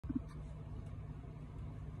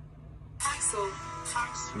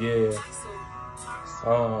Yeah.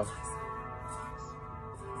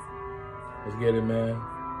 Let's get it, man.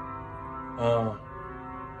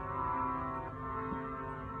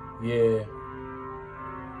 Yeah.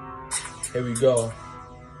 Here we go.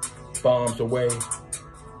 Bombs away.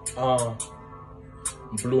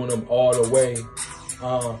 Blew them all away.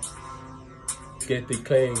 Get the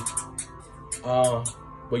clay.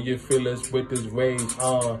 But your feelings with this rage.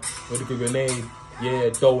 With a grenade. Yeah,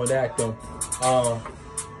 throw it at them.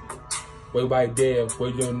 Way right there,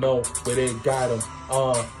 where you know where they got them.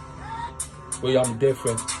 Where I'm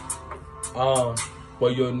different.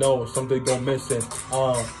 Where you know something go missing.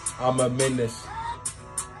 I'm a menace.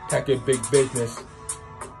 Attacking big business.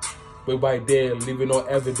 Way right there, leaving no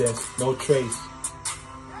evidence, no trace.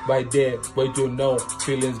 Right there, where you know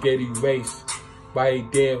feelings get erased.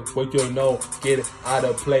 Right there, where you know get it out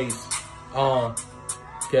of place.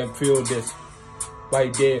 Can't feel this.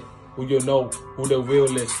 Right there, who you know who the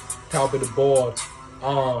real is. Top of the board.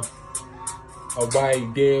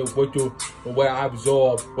 Right there, where I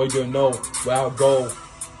absorb, where you know where I go.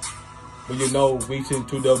 Where you know reaching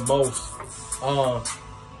to the most.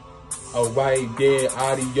 Right there,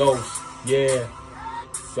 adios. Yeah.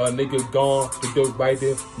 Y'all niggas gone to do right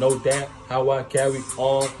there, know that. How I carry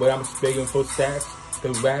on, where I'm speaking for stacks,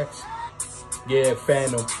 the racks. Yeah,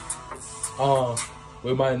 phantom.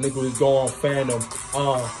 Where my niggas going, phantom.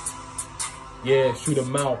 Yeah, shoot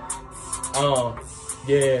 'em out.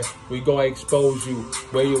 Yeah, we gonna expose you.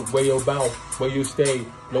 Where you about, where you stay,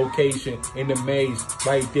 location in the maze,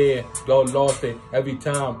 right there. Y'all lost it every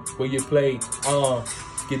time where you play.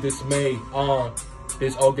 Get dismayed.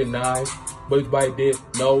 Disorganized. But right there,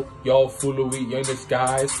 no, y'all foolery in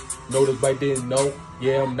disguise. Notice right there, no,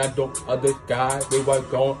 yeah, I'm not the other guy. We was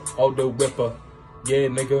gone, all the whipper. Yeah,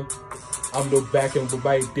 nigga, I'm the back end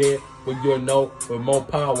right there. Where you know, with more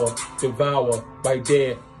power, devour, right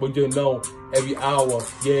there. Where you know, every hour,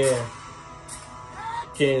 yeah.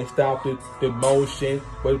 Can't stop the motion,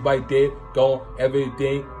 but right there, gone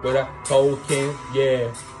everything. But I told Ken,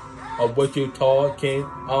 yeah, of what you talking,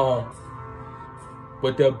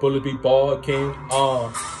 With the bullet be barking,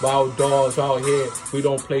 wild dogs out here, we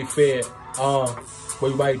don't play fair, we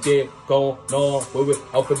right there, going on, we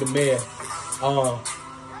up in the mirror,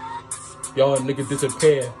 y'all niggas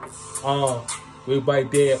disappear, we right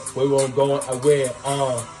there, we won't go away,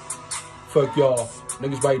 fuck y'all,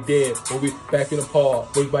 niggas right there, when we back in the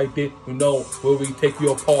park, we right there, you know, where we take you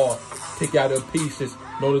apart, take you out of pieces,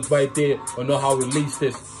 know this right there, or know how to release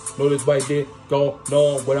this, know this right there, go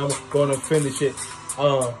on, but I'm gonna finish it.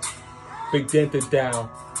 Big dented down,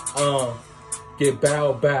 get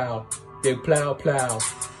bow, get plow,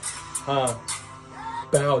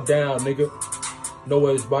 bow down, nigga, know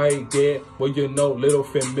it's right there, where you know, little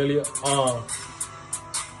familiar,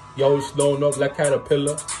 yo, slowing up like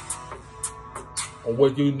caterpillar, or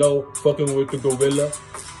what you know, fucking with the gorilla,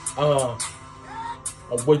 or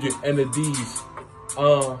what you enter these,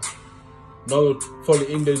 no, fully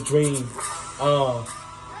in the dream,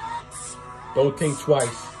 don't think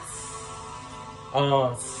twice.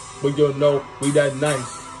 But you know we that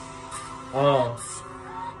nice.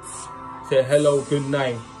 Say hello, good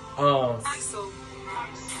night.